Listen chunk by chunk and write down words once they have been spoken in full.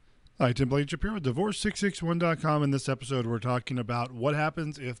Hi, Tim Blaine Shapiro, Divorce661.com. In this episode, we're talking about what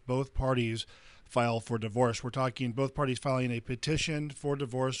happens if both parties file for divorce. We're talking both parties filing a petition for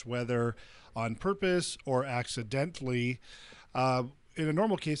divorce, whether on purpose or accidentally. In a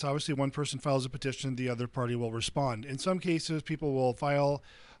normal case, obviously, one person files a petition, the other party will respond. In some cases, people will file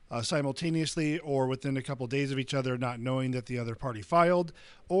simultaneously or within a couple days of each other, not knowing that the other party filed.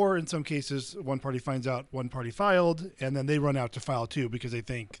 Or in some cases, one party finds out one party filed, and then they run out to file too because they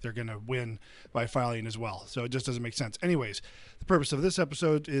think they're going to win by filing as well. So it just doesn't make sense. Anyways, the purpose of this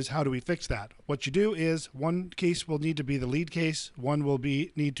episode is how do we fix that? What you do is one case will need to be the lead case. One will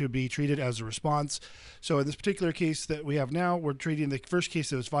need to be treated as a response. So in this particular case that we have now, we're treating the first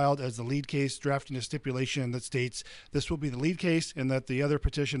case that was filed as the lead case, drafting a stipulation that states this will be the lead case and that the other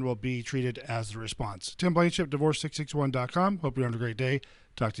petition will be treated as the response. Tim Blankenship, Divorce661.com. Hope you're having a great day.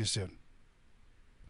 Talk to you soon.